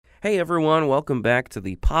Hey everyone, welcome back to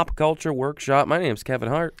the Pop Culture Workshop. My name's Kevin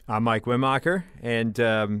Hart. I'm Mike Wimmacher, and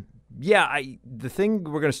the thing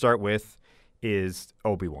we're going to start with is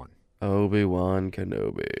Obi-Wan. Obi-Wan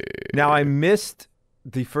Kenobi. Now, I missed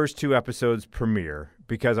the first two episodes premiere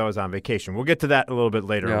because I was on vacation. We'll get to that a little bit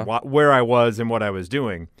later, where I was and what I was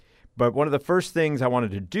doing. But one of the first things I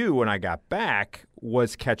wanted to do when I got back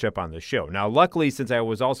was catch up on the show. Now, luckily, since I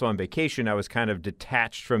was also on vacation, I was kind of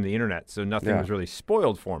detached from the internet, so nothing was really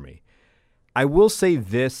spoiled for me. I will say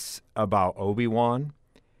this about Obi-Wan.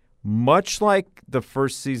 Much like the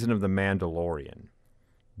first season of The Mandalorian,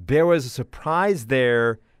 there was a surprise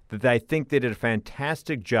there that I think they did a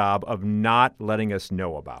fantastic job of not letting us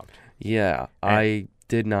know about. Yeah, I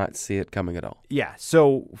did not see it coming at all. Yeah,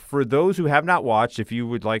 so for those who have not watched, if you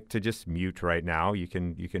would like to just mute right now, you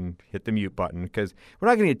can hit the mute button because we're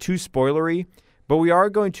not going to get too spoilery, but we are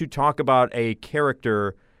going to talk about a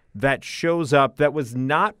character that shows up that was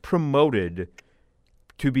not promoted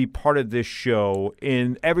to be part of this show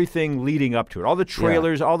in everything leading up to it. All the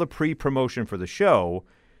trailers, all the pre-promotion for the show,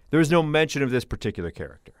 there was no mention of this particular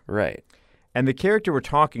character. Right. And the character we're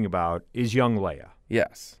talking about is young Leia.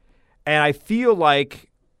 Yes. And I feel like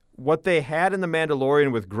what they had in The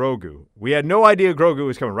Mandalorian with Grogu, we had no idea Grogu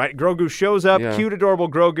was coming, right? Grogu shows up, cute, adorable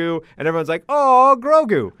Grogu, and everyone's like, oh,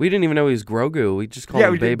 Grogu. We didn't even know he was Grogu. We just called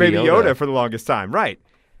him Baby Yoda for the longest time, right.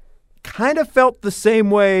 Kind of felt the same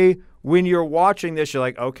way when you're watching this. You're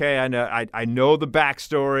like, okay, I know the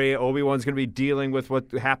backstory. Obi-Wan's going to be dealing with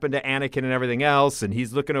what happened to Anakin and everything else, and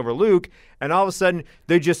he's looking over Luke, and all of a sudden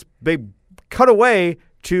they cut away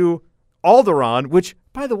to Alderaan, which,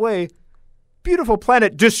 by the way, beautiful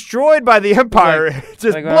planet destroyed by the Empire,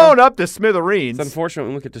 blown up to smithereens. It's unfortunate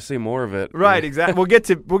we don't get to see more of it. Right, exactly. We'll get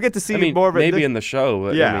to see more of it. Maybe in the show,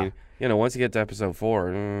 but I mean, once you get to episode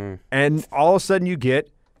 4. And all of a sudden you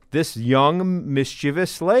get this young,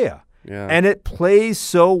 mischievous Leia. Yeah. And it plays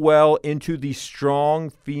so well into the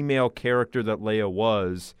strong female character that Leia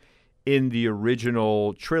was in the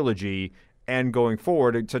original trilogy and going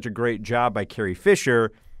forward. It's such a great job by Carrie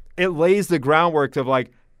Fisher. It lays the groundwork of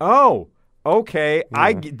like, oh, okay,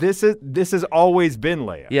 this has always been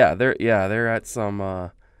Leia. Yeah, they're at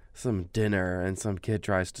some dinner and some kid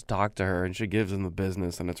tries to talk to her and she gives him the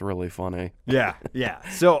business and it's really funny. Yeah.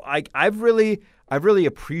 So I've really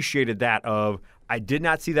appreciated that. I did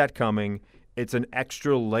not see that coming. It's an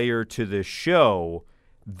extra layer to this show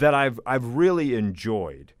that I've really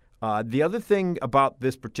enjoyed. The other thing about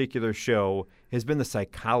this particular show has been the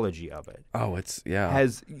psychology of it. Oh,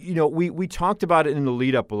 We talked about it in the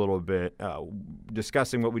lead up a little bit,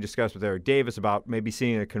 discussing what we discussed with Eric Davis about maybe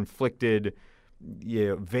seeing a conflicted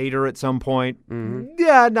Vader at some point. Mm-hmm.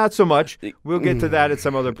 Yeah, not so much. We'll get to that at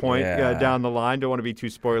some other point down the line. Don't want to be too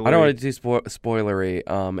spoilery. I don't want to be too spoilery.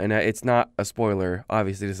 And it's not a spoiler,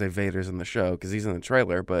 obviously, to say Vader's in the show because he's in the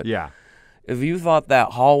trailer. But if you thought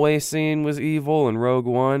that hallway scene was evil in Rogue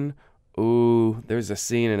One, there's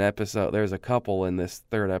a couple in this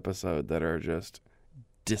third episode that are just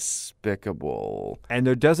despicable. And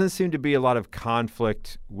there doesn't seem to be a lot of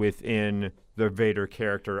conflict within the Vader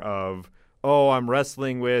character of, I'm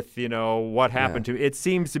wrestling with, what happened to. It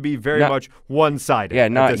seems to be very much one-sided. Yeah,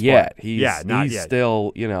 not yet. He's yet.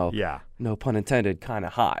 Still, no pun intended, kind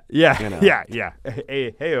of hot. Yeah.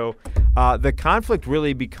 Hey-o. The conflict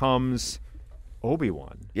really becomes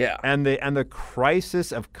Obi-Wan. Yeah. And the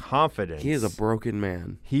crisis of confidence. He is a broken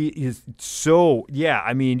man. He is so,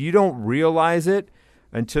 I mean, you don't realize it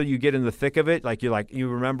until you get in the thick of it. Like, you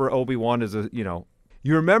remember Obi-Wan as you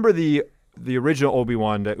remember the original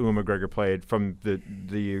Obi-Wan that Ewan McGregor played from the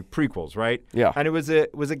prequels, right? Yeah. And it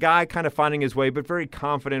was a guy kind of finding his way, but very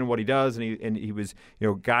confident in what he does, and he was,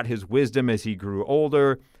 got his wisdom as he grew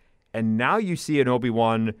older. And now you see an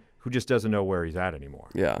Obi-Wan who just doesn't know where he's at anymore.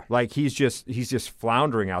 Yeah. Like he's just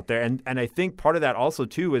floundering out there. And I think part of that also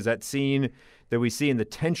too is that scene that we see in the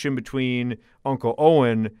tension between Uncle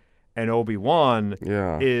Owen and Obi-Wan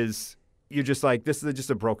is you're just like, this is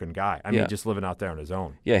just a broken guy. I mean, just living out there on his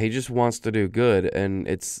own. Yeah, he just wants to do good, and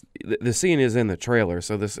the scene is in the trailer,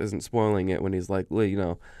 so this isn't spoiling it when he's like,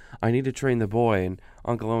 I need to train the boy, and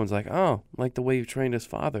Uncle Owen's like, oh, like the way you trained his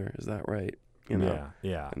father, is that right?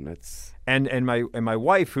 Yeah. And it's and my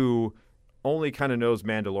wife, who only kind of knows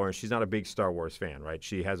Mandalorian. She's not a big Star Wars fan, right?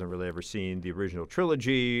 She hasn't really ever seen the original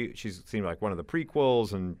trilogy. She's seen like one of the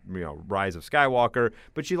prequels and Rise of Skywalker,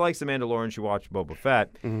 but she likes the Mandalorian. She watched Boba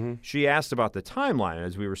Fett. Mm-hmm. She asked about the timeline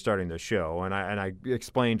as we were starting the show, and I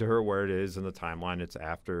explained to her where it is in the timeline. It's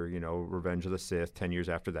after Revenge of the Sith, 10 years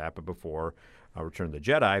after that, but before Return of the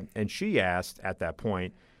Jedi. And she asked at that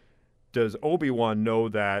point, does Obi-Wan know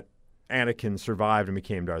that Anakin survived and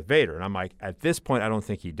became Darth Vader. And I'm like, at this point, I don't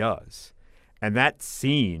think he does. And that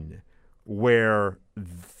scene where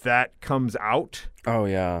that comes out. Oh,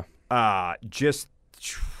 yeah. Just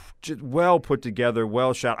well put together,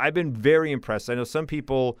 well shot. I've been very impressed. I know some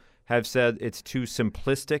people have said it's too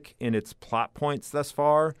simplistic in its plot points thus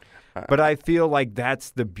far, but I feel like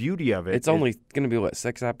that's the beauty of it. It's only going to be,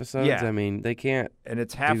 6 episodes? Yeah. I mean, they can't. And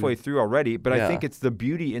it's halfway through already, but I think it's the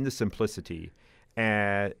beauty in the simplicity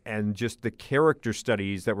and just the character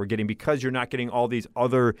studies that we're getting, because you're not getting all these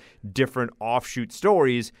other different offshoot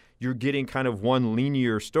stories. You're getting kind of one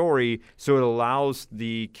linear story, so it allows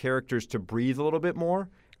the characters to breathe a little bit more.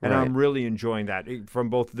 And I'm really enjoying that from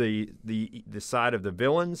both the side of the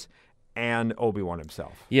villains and Obi-Wan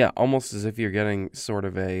himself. Yeah, almost as if you're getting sort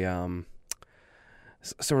of a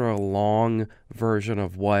long version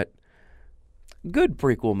of what good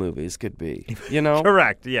prequel movies could be. You know,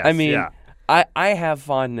 correct. Yes. I mean, I have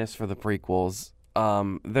fondness for the prequels.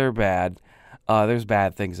 They're bad. There's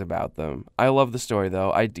bad things about them. I love the story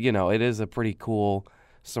though. It is a pretty cool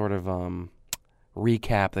sort of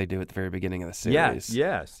recap they do at the very beginning of the series.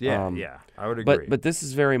 Yes. Yeah. I would agree. But this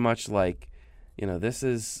is very much like, this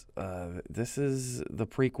is the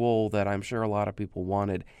prequel that I'm sure a lot of people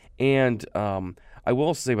wanted. And I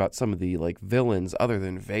will say about some of the villains other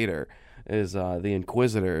than Vader is the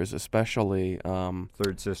Inquisitors, especially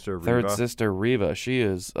Third Sister Reva. She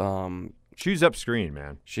is she's up screen,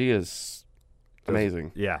 man. She is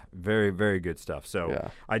amazing. Yeah, very, very good stuff. So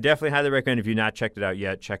I definitely highly recommend, if you've not checked it out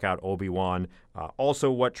yet, check out Obi-Wan.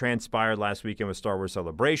 Also, what transpired last weekend with Star Wars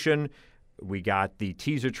Celebration. We got the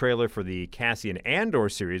teaser trailer for the Cassian Andor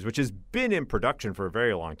series, which has been in production for a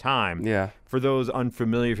very long time. Yeah. For those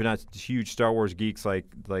unfamiliar, if you're not huge Star Wars geeks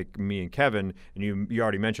like me and Kevin, and you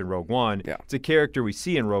already mentioned Rogue One, it's a character we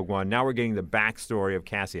see in Rogue One. Now we're getting the backstory of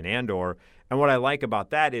Cassian Andor. And what I like about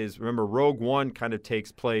that is, remember, Rogue One kind of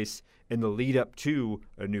takes place in the lead up to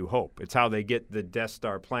A New Hope. It's how they get the Death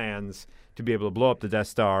Star plans to be able to blow up the Death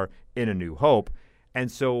Star in A New Hope.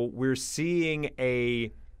 And so we're seeing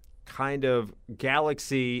a kind of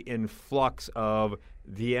galaxy in flux of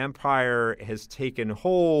the Empire has taken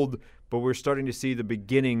hold, but we're starting to see the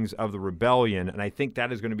beginnings of the rebellion. And I think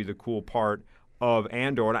that is going to be the cool part of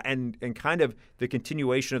Andor and kind of the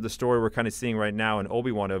continuation of the story we're kind of seeing right now in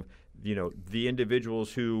Obi-Wan of, the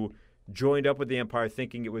individuals who joined up with the Empire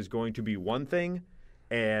thinking it was going to be one thing,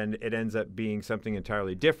 and it ends up being something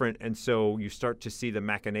entirely different. And so you start to see the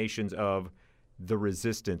machinations of the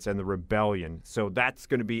resistance and the rebellion. So that's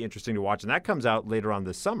going to be interesting to watch. And that comes out later on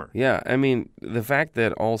this summer. Yeah, I mean, the fact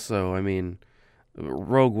that also,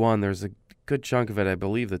 Rogue One, there's a good chunk of it, I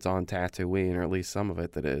believe, that's on Tatooine, or at least some of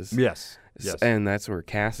it that is. Yes. And that's where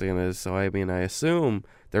Cassian is. So, I assume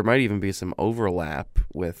there might even be some overlap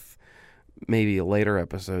with maybe later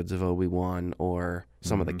episodes of Obi-Wan, or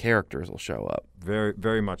some of the characters will show up. Very,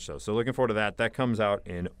 very much so. So looking forward to that. That comes out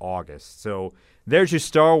in August. So there's your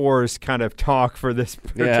Star Wars kind of talk for this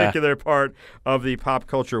particular part of the Pop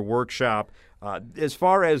Culture Workshop. As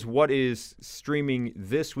far as what is streaming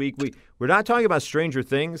this week, we're not talking about Stranger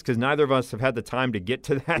Things because neither of us have had the time to get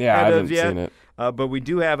to that I haven't seen it. But we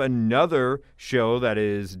do have another show that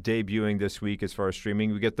is debuting this week as far as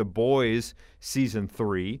streaming. We get The Boys Season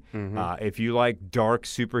 3. Mm-hmm. If you like dark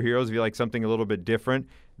superheroes, if you like something a little bit different,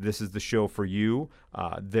 this is the show for you.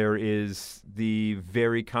 There is the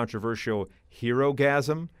very controversial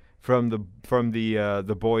Herogasm from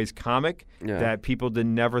the Boys comic that people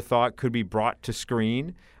never thought could be brought to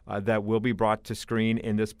screen, that will be brought to screen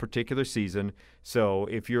in this particular season. So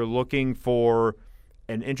if you're looking for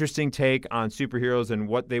an interesting take on superheroes and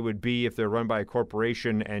what they would be if they're run by a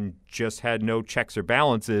corporation and just had no checks or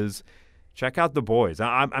balances, check out The Boys.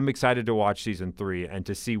 I'm excited to watch Season 3 and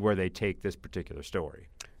to see where they take this particular story.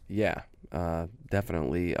 Yeah,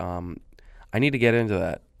 definitely. I need to get into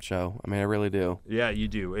that show. I really do. Yeah, you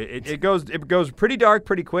do. It goes pretty dark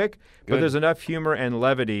pretty quick, but there's enough humor and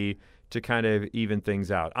levity to kind of even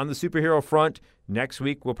things out. On the superhero front, next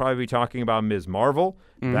week we'll probably be talking about Ms. Marvel.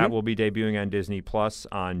 Mm-hmm. That will be debuting on Disney Plus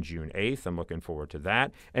on June 8th. I'm looking forward to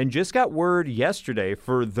that. And just got word yesterday,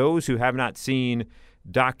 for those who have not seen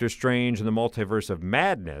Doctor Strange and the Multiverse of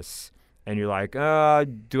Madness, and you're like,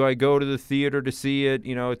 do I go to the theater to see it?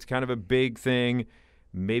 It's kind of a big thing.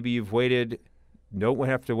 Maybe you've waited. Don't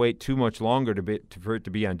have to wait too much longer for it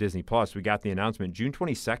to be on Disney Plus. We got the announcement June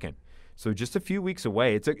 22nd, so just a few weeks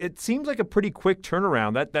away. It seems like a pretty quick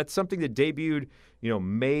turnaround. That's something that debuted,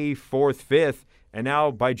 May 4th, 5th, and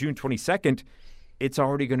now by June 22nd, it's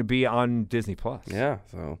already going to be on Disney Plus. Yeah,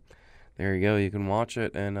 so there you go. You can watch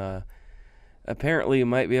it, and apparently you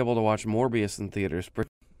might be able to watch Morbius in theaters.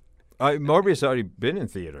 Morbius already been in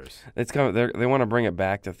theaters. It's coming. They want to bring it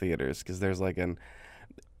back to theaters because there's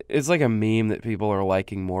it's like a meme that people are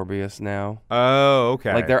liking Morbius now. Oh,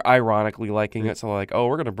 okay. Like they're ironically liking it, so they're like, oh,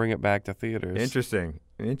 we're gonna bring it back to theaters.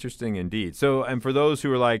 Interesting indeed. So, and for those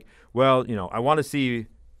who are like, well, I want to see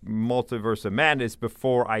Multiverse of Madness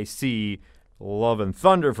before I see Love and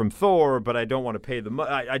Thunder from Thor, but I don't want to pay the money.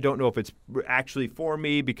 I don't know if it's actually for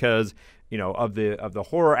me because of the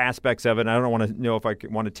horror aspects of it. And I don't want to know if I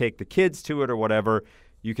want to take the kids to it or whatever.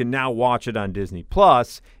 You can now watch it on Disney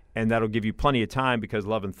Plus, and that'll give you plenty of time because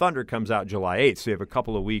Love and Thunder comes out July 8th, so you have a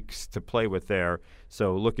couple of weeks to play with there.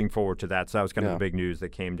 So looking forward to that. So that was kind of the big news that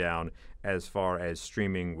came down as far as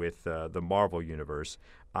streaming with the Marvel Universe.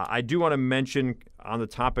 I do want to mention on the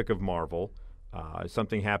topic of Marvel,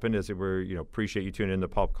 something happened as we're, appreciate you tuning in the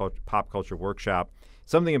Pop Culture Workshop.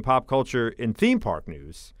 Something in pop culture in theme park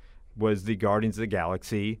news was the Guardians of the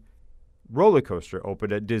Galaxy roller coaster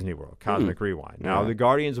opened at Disney World, Cosmic Rewind. Now, the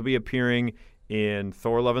Guardians will be appearing in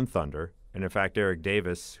Thor Love and Thunder. And in fact, Eric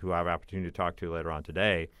Davis, who I have an opportunity to talk to later on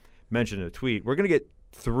today, mentioned in a tweet, we're going to get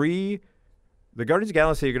the Guardians of the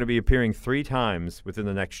Galaxy are going to be appearing 3 times within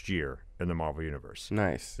the next year in the Marvel Universe.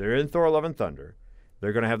 Nice. They're in Thor Love and Thunder.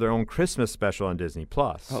 They're going to have their own Christmas special on Disney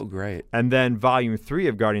Plus. Oh, great. And then Volume 3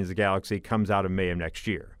 of Guardians of the Galaxy comes out in May of next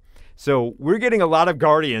year. So we're getting a lot of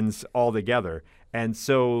Guardians all together. And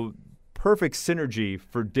so perfect synergy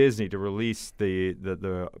for Disney to release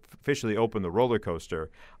the officially open the roller coaster.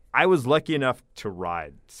 I was lucky enough to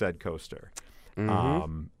ride said coaster.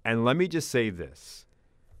 Mm-hmm. And let me just say this.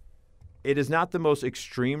 It is not the most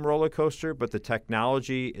extreme roller coaster, but the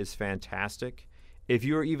technology is fantastic. If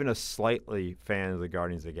you're even a slightly fan of the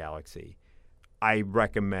Guardians of the Galaxy, I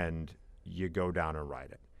recommend you go down and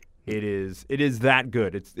ride it. It is that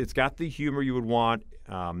good. It's got the humor you would want.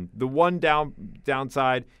 The one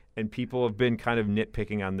downside, and people have been kind of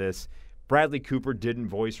nitpicking on this, Bradley Cooper didn't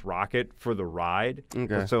voice Rocket for the ride.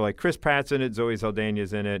 Okay. So like Chris Pratt's in it, Zoe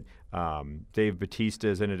Saldana's in it, Dave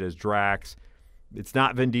Bautista's in it as Drax. It's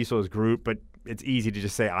not Vin Diesel as Groot, but it's easy to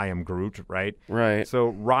just say I am Groot, right? Right. So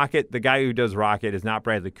Rocket, the guy who does Rocket, is not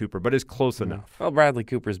Bradley Cooper, but is close enough. Well, Bradley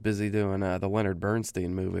Cooper's busy doing the Leonard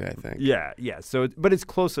Bernstein movie, I think. Yeah. So, but it's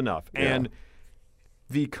close enough, and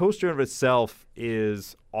the coaster of itself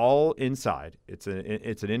is all inside. It's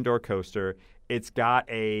an indoor coaster. It's got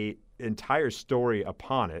a entire story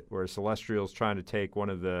upon it, where Celestial's trying to take one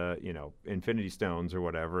of the Infinity Stones or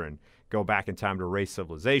whatever, and go back in time to erase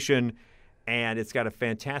civilization. And it's got a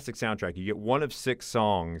fantastic soundtrack. You get one of 6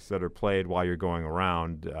 songs that are played while you're going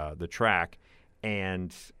around the track.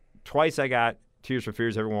 And twice I got Tears for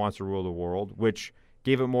Fears, Everyone Wants to Rule the World, which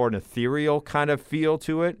gave it more an ethereal kind of feel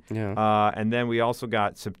to it. Yeah. And then we also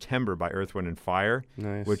got September by Earth, Wind & Fire,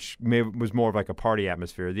 Nice. which was more of like a party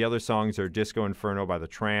atmosphere. The other songs are Disco Inferno by The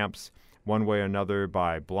Tramps, One Way or Another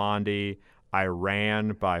by Blondie, I Ran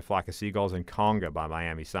by Flock of Seagulls, and Conga by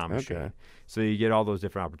Miami Sound Machine. Okay. So you get all those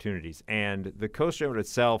different opportunities. And the coaster in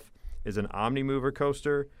itself is an Omnimover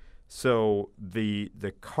coaster. So the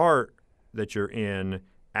cart that you're in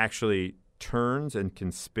actually turns and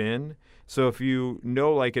can spin. So if you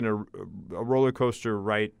know, like in a roller coaster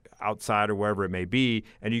right outside or wherever it may be,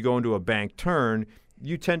 and you go into a bank turn,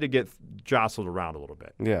 you tend to get jostled around a little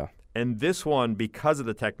bit. Yeah. And this one, because of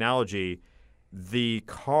the technology, the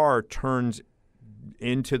car turns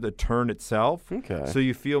into the turn itself. Okay. So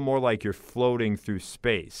you feel more like you're floating through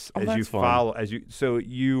space Oh, as that's you fun. follow so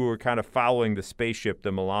you were kind of following the spaceship,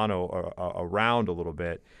 the Milano, around a little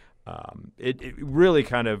bit. It really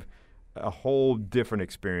kind of a whole different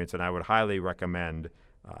experience, and I would highly recommend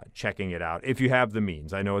checking it out if you have the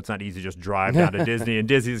means. I know it's not easy to just drive down to Disney, and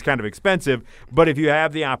Disney is kind of expensive, but if you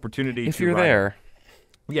have the opportunity If to you're ride, there.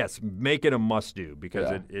 yes, make it a must-do because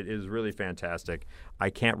Yeah. it is really fantastic. I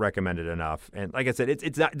can't recommend it enough. And like I said,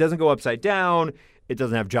 it doesn't go upside down. It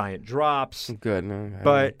doesn't have giant drops. Good. No, I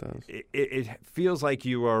But like those. it feels like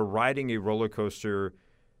you are riding a roller coaster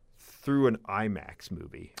through an IMAX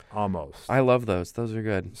movie almost. I love those. Those are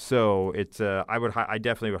good. So it's I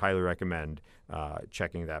definitely would highly recommend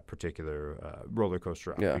checking that particular roller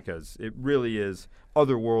coaster out because it really is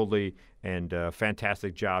otherworldly and a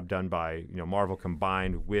fantastic job done by Marvel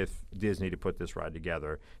combined with Disney to put this ride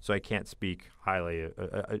together. So I can't speak highly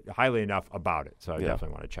enough about it. So I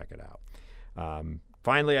definitely want to check it out.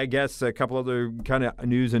 Finally, I guess a couple other kind of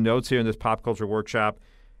news and notes here in this Pop Culture Workshop.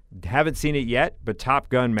 Haven't seen it yet, but Top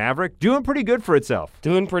Gun Maverick doing pretty good for itself.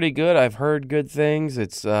 Doing pretty good. I've heard good things.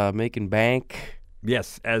 It's making bank.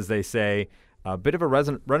 Yes, as they say, a bit of a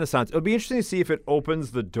renaissance. It'll be interesting to see if it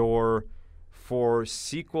opens the door for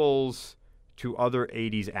sequels to other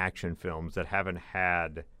 80s action films that haven't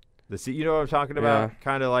had You know what I'm talking about? Yeah.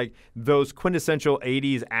 Kind of like those quintessential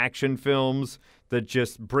 80s action films that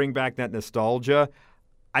just bring back that nostalgia.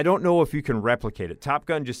 I don't know if you can replicate it. Top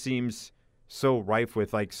Gun just seems so rife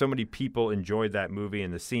with, like, so many people enjoyed that movie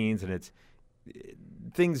and the scenes, and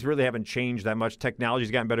things really haven't changed that much.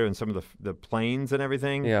 Technology's gotten better in some of the planes and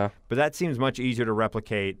everything. Yeah. But that seems much easier to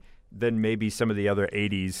replicate than maybe some of the other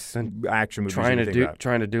 80s action movies.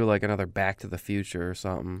 Trying to do like another Back to the Future or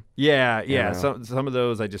something. Yeah. Some of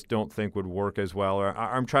those I just don't think would work as well. Or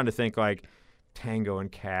I'm trying to think like Tango and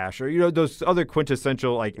Cash, or those other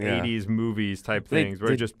quintessential 80s movies type things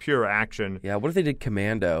where it's just pure action. Yeah, what if they did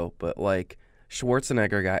Commando, but like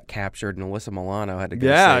Schwarzenegger got captured and Alyssa Milano had to go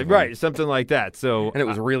save him. Right, something like that. So and it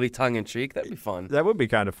was really tongue-in-cheek. That'd be fun. That would be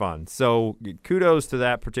kind of fun. So kudos to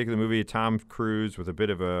that particular movie. Tom Cruise with a bit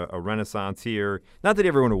of a renaissance here. Not that he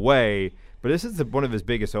ever went away, but this is one of his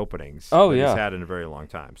biggest openings he's had in a very long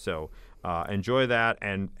time. So enjoy that.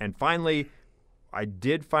 And finally, I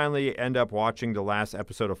did finally end up watching the last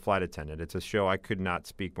episode of Flight Attendant. It's a show I could not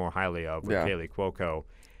speak more highly of with Kaley Cuoco.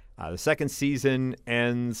 The second season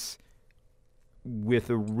ends with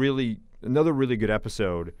another really good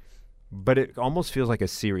episode, but it almost feels like a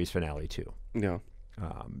series finale too. Yeah.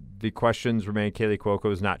 The questions remain. Kaley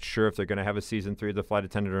Cuoco is not sure if they're going to have a season 3 of The Flight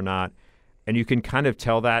Attendant or not, and you can kind of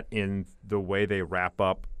tell that in the way they wrap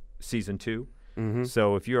up season 2. Mm-hmm.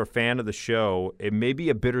 So if you're a fan of the show, it may be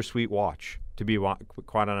a bittersweet watch, to be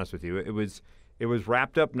quite honest with you. It was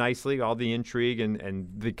wrapped up nicely, all the intrigue and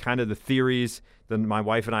the kind of the theories that my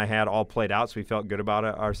wife and I had all played out, so we felt good about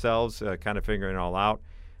it ourselves, kind of figuring it all out.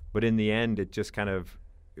 But in the end, it just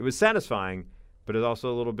it was satisfying, but it's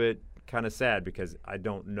also a little bit kind of sad because I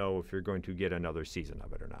don't know if you're going to get another season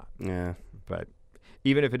of it or not. Yeah. But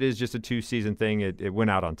even if it is just a 2-season thing, it went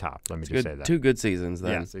out on top. Let me just say that. 2 good seasons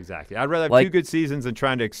then. Yes, exactly. I'd rather have 2 good seasons than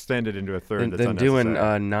trying to extend it into a third than doing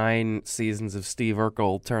 9 seasons of Steve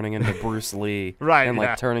Urkel turning into Bruce Lee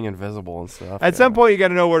and turning invisible and stuff. At some point, you got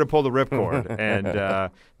to know where to pull the ripcord. And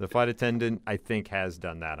The Flight Attendant, I think, has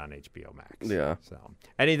done that on HBO Max. Yeah. So,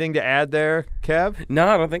 anything to add there, Kev? No,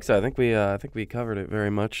 I don't think so. I think we covered it very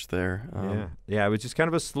much there. Yeah. It was just kind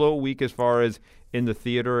of a slow week as far as in the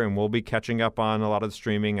theater, and we'll be catching up on a lot of the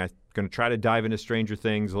streaming. I'm going to try to dive into Stranger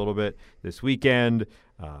Things a little bit this weekend,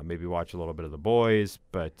 maybe watch a little bit of The Boys,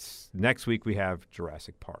 but next week we have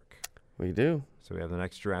Jurassic Park. We do. So we have the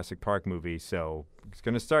next Jurassic Park movie, so it's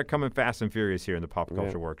going to start coming fast and furious here in the Pop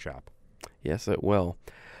Culture Workshop. Yes, it will.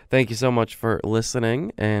 Thank you so much for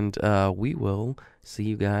listening, and we will see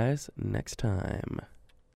you guys next time.